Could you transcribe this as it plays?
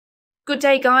Good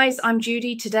day, guys. I'm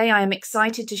Judy. Today I am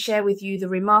excited to share with you the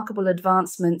remarkable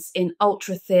advancements in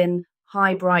ultra-thin,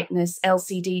 high-brightness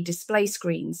LCD display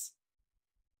screens.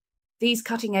 These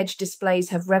cutting-edge displays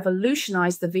have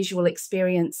revolutionized the visual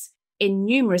experience in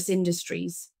numerous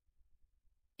industries.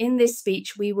 In this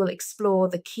speech, we will explore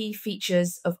the key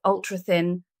features of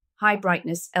ultra-thin,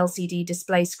 high-brightness LCD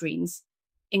display screens,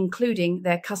 including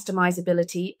their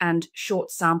customizability and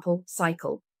short sample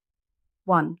cycle.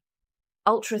 1.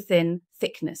 Ultra-thin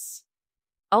thickness.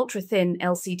 Ultra-thin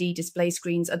LCD display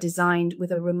screens are designed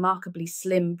with a remarkably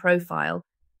slim profile,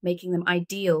 making them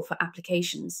ideal for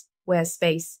applications where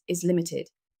space is limited.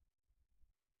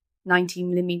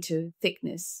 90mm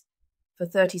thickness. For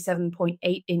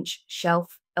 37.8-inch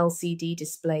shelf LCD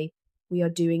display we are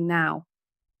doing now.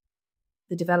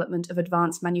 The development of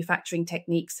advanced manufacturing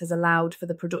techniques has allowed for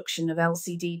the production of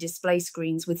LCD display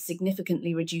screens with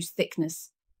significantly reduced thickness.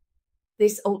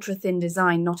 This ultra-thin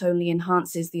design not only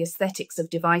enhances the aesthetics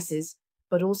of devices,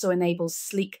 but also enables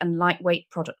sleek and lightweight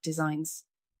product designs.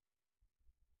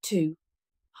 2.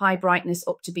 High brightness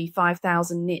up to be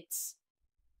 5000 nits.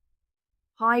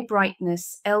 High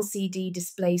brightness LCD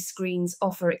display screens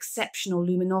offer exceptional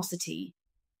luminosity,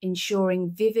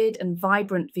 ensuring vivid and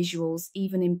vibrant visuals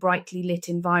even in brightly lit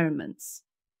environments.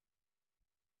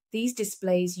 These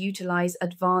displays utilize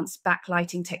advanced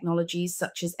backlighting technologies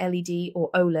such as LED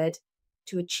or OLED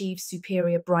to achieve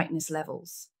superior brightness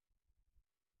levels.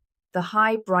 The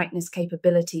high brightness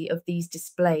capability of these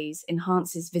displays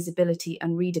enhances visibility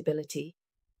and readability,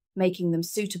 making them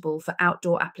suitable for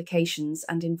outdoor applications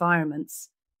and environments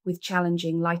with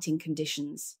challenging lighting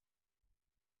conditions.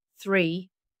 3.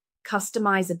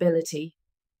 Customizability.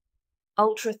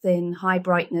 Ultra-thin,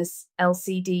 high-brightness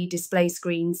LCD display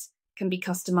screens can be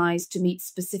customized to meet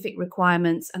specific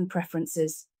requirements and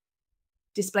preferences.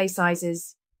 Display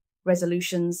sizes,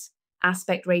 resolutions,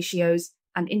 aspect ratios,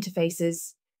 and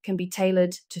interfaces can be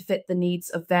tailored to fit the needs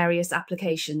of various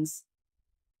applications.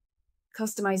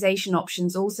 Customization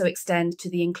options also extend to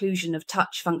the inclusion of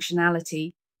touch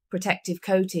functionality, protective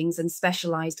coatings, and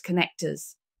specialized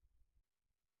connectors.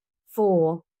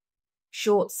 4.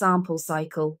 Short sample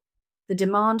cycle. The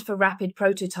demand for rapid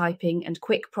prototyping and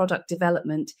quick product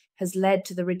development has led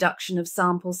to the reduction of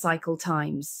sample cycle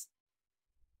times.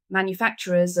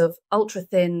 Manufacturers of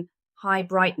ultra-thin,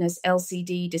 high-brightness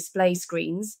LCD display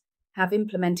screens have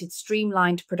implemented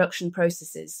streamlined production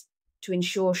processes to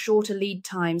ensure shorter lead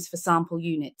times for sample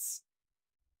units.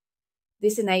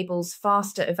 This enables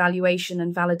faster evaluation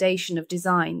and validation of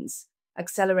designs,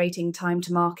 accelerating time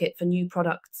to market for new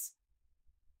products.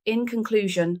 In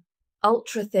conclusion,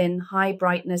 ultra-thin,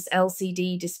 high-brightness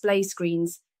LCD display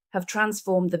screens have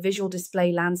transformed the visual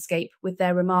display landscape with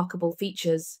their remarkable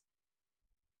features.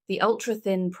 The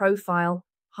ultra-thin profile,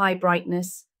 high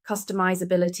brightness,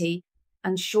 customizability,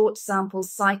 and short sample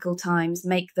cycle times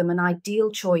make them an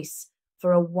ideal choice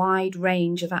for a wide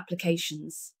range of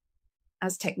applications.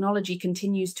 As technology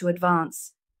continues to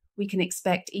advance, we can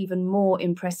expect even more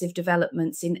impressive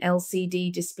developments in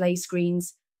LCD display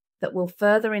screens that will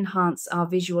further enhance our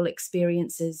visual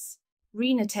experiences.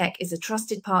 Renatech is a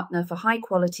trusted partner for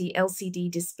high-quality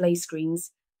LCD display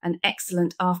screens and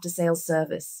excellent after-sales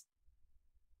service.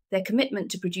 Their commitment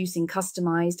to producing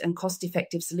customized and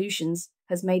cost-effective solutions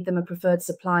has made them a preferred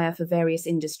supplier for various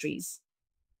industries.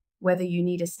 Whether you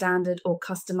need a standard or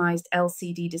customized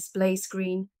LCD display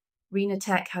screen,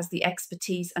 Renatech has the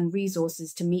expertise and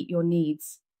resources to meet your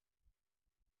needs.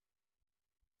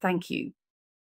 Thank you.